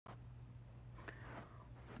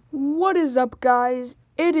What is up, guys?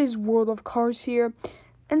 It is World of Cars here,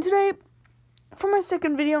 and today, for my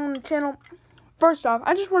second video on the channel, first off,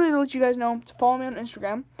 I just wanted to let you guys know to follow me on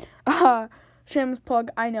Instagram. Shameless plug,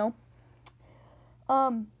 I know.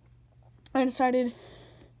 I decided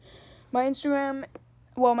my Instagram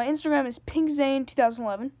is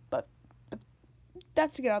pinkzane2011, but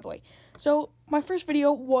that's to get out of the way. So, my first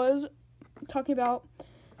video was talking about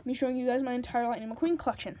me showing you guys my entire Lightning McQueen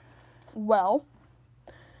collection. Well,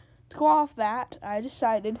 to go off that, I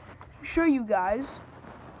decided to show you guys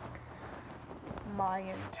my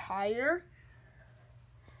entire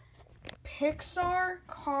Pixar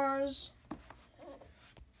Cars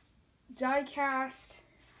diecast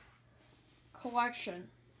collection.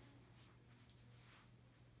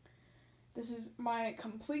 This is my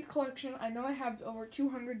complete collection. I know I have over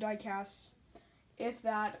 200 diecasts, if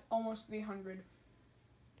that, almost 300.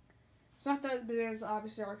 It's not that there's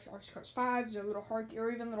obviously RC Cars 5s or Little Harky,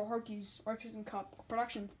 or even Little Harky's Piston Cup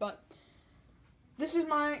productions, but this is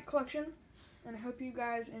my collection, and I hope you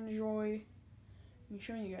guys enjoy me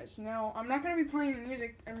showing you guys. Now, I'm not going to be playing the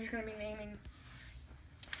music, I'm just going to be naming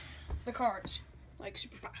the cars, like,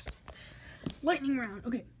 super fast. Lightning round,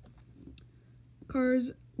 okay.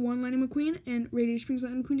 Cars 1 Lightning McQueen and Radiator Springs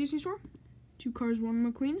Lightning McQueen Disney Store. 2 Cars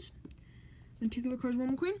 1 McQueens. Lenticular Cars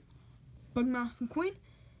 1 McQueen. Bugmouth McQueen.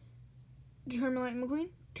 Determined Lightning McQueen.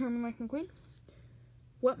 Determined Lightning McQueen.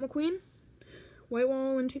 Wet McQueen. White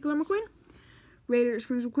Wall Lenticular McQueen. Radiator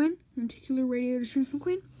Springs McQueen. Lenticular Radiator Springs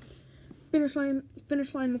McQueen. Finish line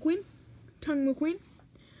McQueen. Tongue McQueen.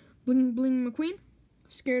 Bling Bling McQueen.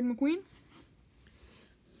 Scared McQueen.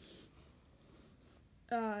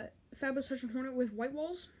 Fabulous Hudson Hornet with white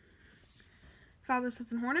walls. Fabulous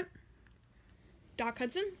Hudson Hornet. Doc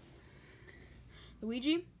Hudson.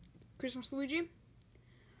 Luigi. Christmas Luigi.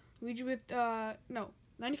 Luigi with,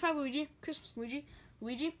 95 Luigi. Christmas Luigi.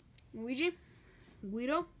 Luigi.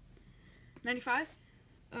 Guido. 95.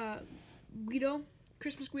 Guido.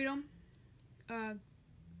 Christmas Guido.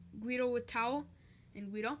 Guido with towel.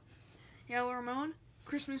 And Guido. Yellow Ramon.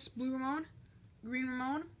 Christmas Blue Ramon. Green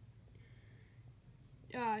Ramon.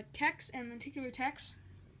 Tex and Lenticular Tex.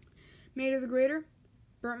 Mater the Greater.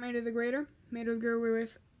 Burnt Mater the Greater. Mater the Greater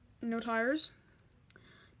with no tires.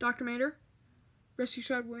 Dr. Mater. Rescue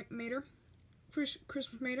Squad Mater.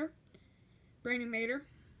 Christmas Mater. Brand new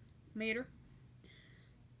Mater.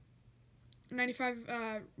 95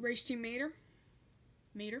 Race Team Mater.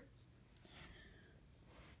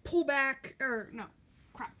 Pullback,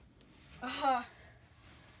 crap. I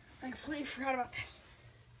completely forgot about this.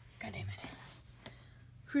 God damn it.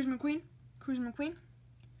 Cruise McQueen.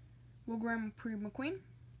 Will Grand Prix McQueen.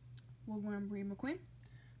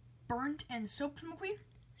 Burnt and Soaped McQueen.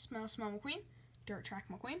 Smell McQueen. Dirt Track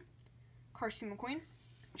McQueen. Karsten McQueen.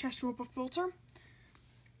 Chest Roper Filter.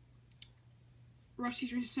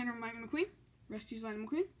 Rusty's Race Center Lightning McQueen. Rusty's Lightning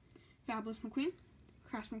McQueen. Fabulous McQueen.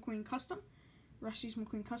 Crash McQueen Custom. Rusty's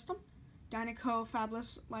McQueen Custom. Dynaco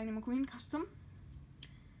Fabulous Lightning McQueen Custom.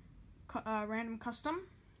 Random Custom.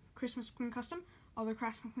 Christmas McQueen Custom. Other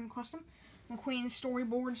Crash McQueen Custom. McQueen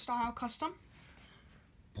Storyboard Style Custom.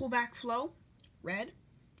 Pullback Flow. Red.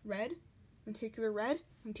 Lenticular Red.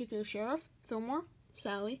 Lenticular Sheriff. Fillmore.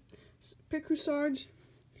 Sally. Picker Sarge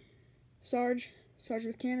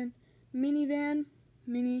with Cannon. Minivan.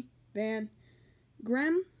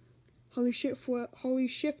 Grem. Holly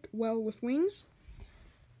Shiftwell with Wings.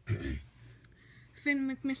 Finn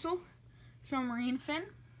McMissile. Submarine Finn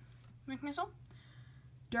McMissile.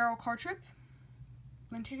 Daryl Cartrip.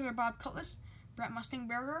 Lenticular Bob Cutlass. Brett Mustang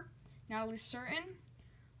Berger. Natalie Certain.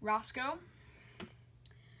 Roscoe.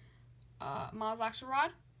 Miles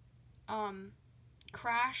Axelrod.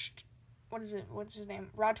 Crashed. What's his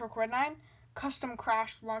name? Rod Torque Redline. Custom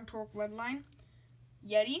Crashed Rod Torque Redline.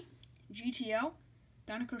 Yeti. GTO.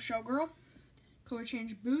 Dynaco Showgirl. Color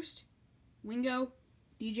Change Boost. Wingo.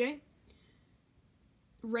 DJ.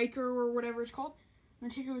 Raker or whatever it's called.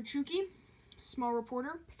 Lenticular Chucky. Small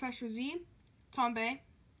Reporter. Professor Z. Tom Bay.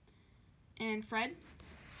 And Fred.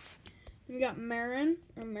 Then we got Marilyn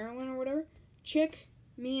or whatever. Chick.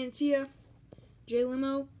 Me and Tia. J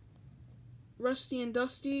Limo. Rusty and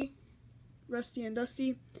Dusty.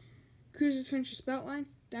 Cruises Fincher Spoutline.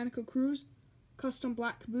 Dynaco Cruise. Custom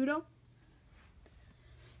Black Kabuto.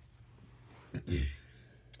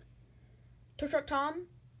 Tow Truck Tom.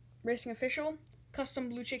 Racing Official. Custom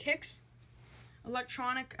Blue Chick Hicks.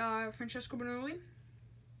 Electronic Francesco Bernoulli.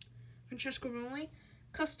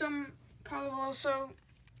 Custom Carlo Veloso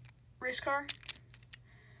Race Car.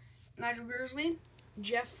 Nigel Gursley.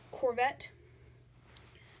 Jeff Corvette.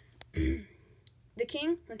 The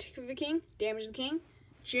King, Lenticular the King, Damage the King,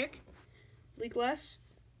 Chick, Leak Less,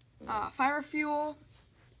 Fire Fuel,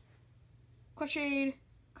 Clutch Aid,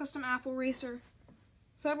 Custom Apple Racer,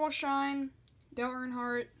 Sidewall Shine, Dale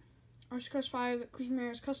Earnhardt, RC Cars 5, Cruz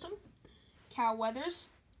Ramirez Custom, Cal Weathers,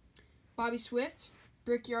 Bobby Swift,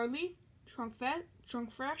 Brick Yardley, Trunk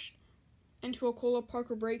Fresh, and Tuacola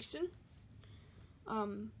Parker Braxton,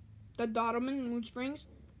 the Dotterman Moon Springs,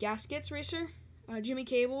 Gaskets Racer, Jimmy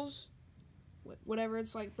Cables, whatever,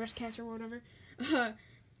 it's like breast cancer or whatever,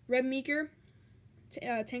 Red Meeker,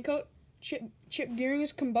 Tank Coat, Chip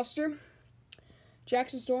Gearing's Combustor,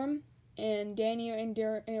 Jackson Storm, and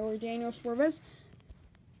Daniel Suarez,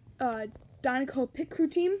 Dynaco Pit Crew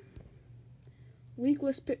Team,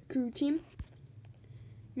 Leakless Pit Crew Team,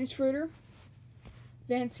 Miss Fruiter,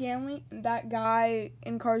 Van Scanley, that guy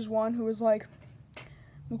in Cars 1 who was like,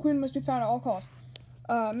 McQueen must be found at all costs,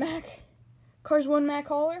 Cars 1 Mac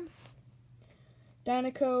Hauler,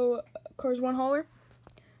 Dynaco Cars 1 Hauler,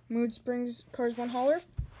 Mood Springs Cars 1 Hauler,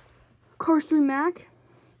 Cars 3 Mac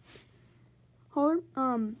Hauler,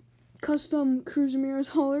 Custom Cruz Ramirez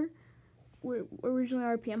Hauler, originally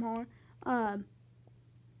RPM Hauler,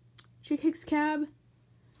 Chick Hicks Cab,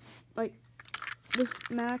 like this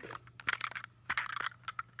Mac,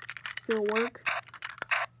 if it'll work.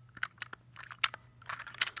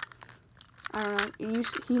 I don't know,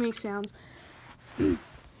 he makes sounds.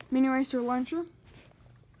 Mini Racer Launcher,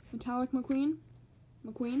 Metallic McQueen,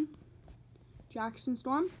 Jackson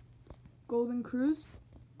Storm, Golden Cruise,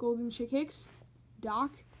 Golden Chick Hicks,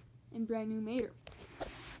 Doc, and Brand New Mater.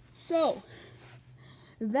 So,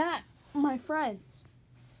 that, my friends,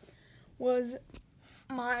 was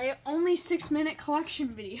my only 6-minute collection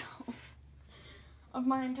video of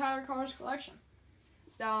my entire Cars collection.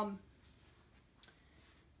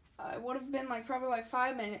 It would have been probably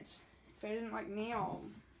 5 minutes if I didn't nail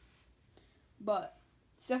them. But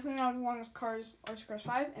it's definitely not as long as RC Cars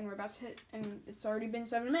 5, and we're about to hit, and it's already been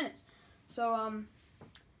 7 minutes. So,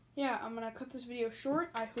 yeah, I'm going to cut this video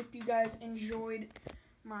short. I hope you guys enjoyed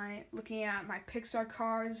my looking at my Pixar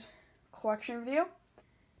Cars collection video.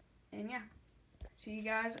 And yeah, see you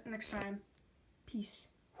guys next time. Peace.